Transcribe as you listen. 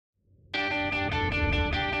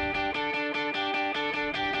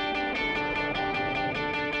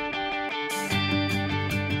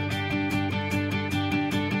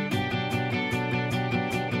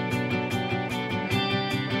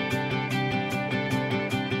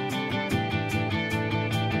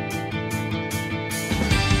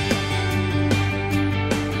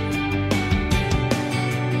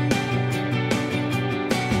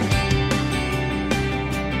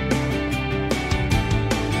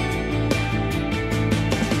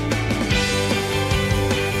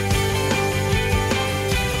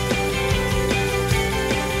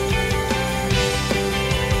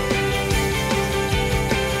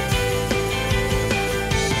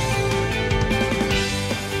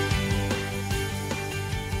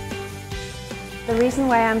The reason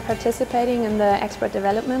why I'm participating in the export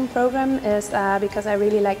development program is because I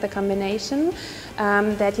really like the combination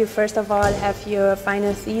that you first of all have your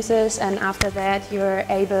final thesis and after that you're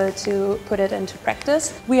able to put it into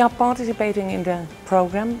practice. We are participating in the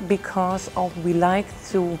program because we like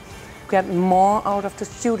to get more out of the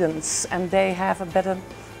students and they have a better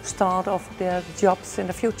start of their jobs in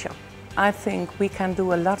the future. I think we can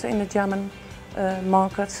do a lot in the German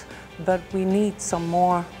market, but we need some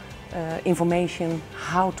more information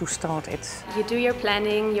how to start it. You do your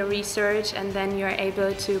planning, your research, and then you're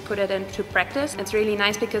able to put it into practice. It's really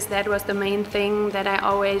nice because that was the main thing that I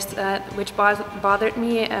always, which bothered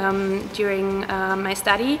me during my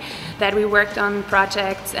study, that we worked on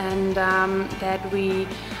projects and that we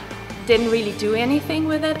didn't really do anything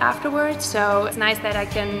with it afterwards. So it's nice that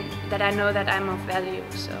I know that I'm of value.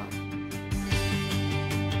 So.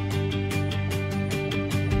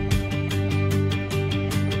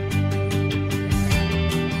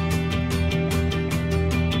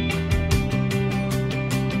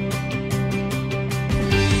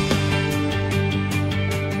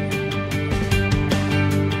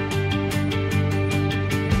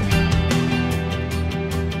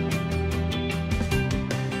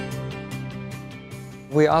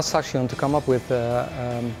 We asked Saxion to come up with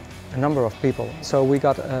a number of people, so we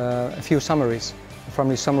got a few summaries. From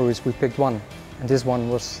these summaries we picked one, and this one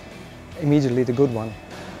was immediately the good one.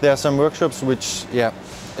 There are some workshops which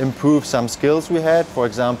improve some skills we had. For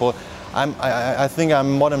example, I think I'm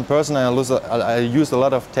a modern person and I use a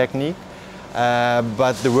lot of technique,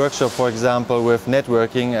 but the workshop, for example, with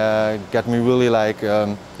networking got me really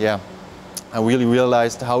I really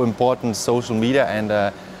realized how important social media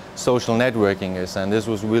and social networking is, and this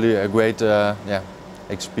was really a great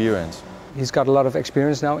experience. He's got a lot of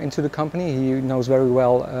experience now into the company. He knows very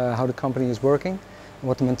well how the company is working,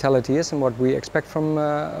 what the mentality is and what we expect from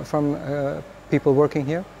people working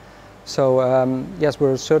here. So yes,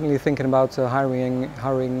 we're certainly thinking about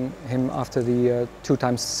hiring him after the 2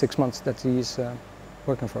 times 6 months that he's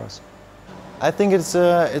working for us. I think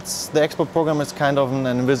the export program is kind of an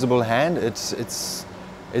invisible hand.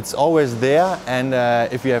 It's always there, and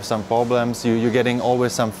if you have some problems, you're getting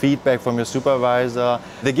always some feedback from your supervisor.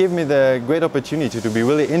 They give me the great opportunity to be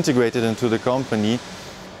really integrated into the company,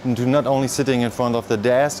 and to not only sitting in front of the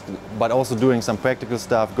desk, but also doing some practical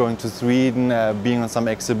stuff, going to Sweden, being on some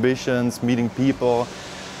exhibitions, meeting people.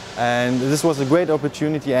 And this was a great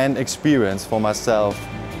opportunity and experience for myself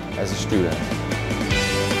as a student.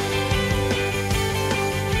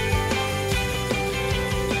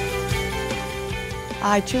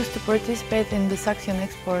 I choose to participate in the Saxion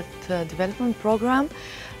Export Development Program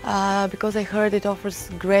because I heard it offers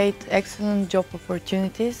great, excellent job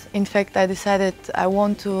opportunities. In fact, I decided I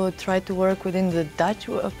want to try to work within the Dutch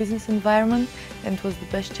business environment, and it was the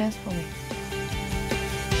best chance for me.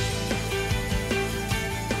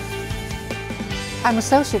 I'm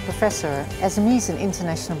Associate Professor SMEs in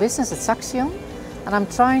International Business at Saxion, and I'm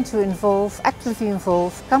trying to actively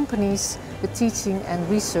involve companies with teaching and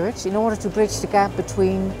research in order to bridge the gap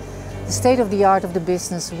between the state-of-the-art of the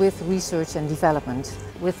business with research and development.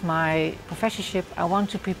 With my professorship, I want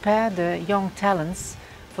to prepare the young talents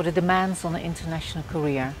for the demands on an international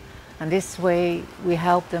career. And this way we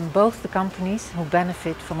help them, both the companies who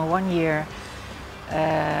benefit from a one-year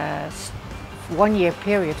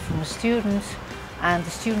period from a student, and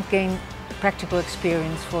the student gain practical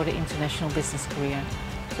experience for the international business career.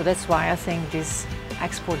 So that's why I think this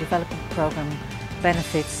export development program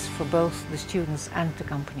benefits for both the students and the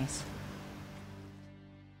companies.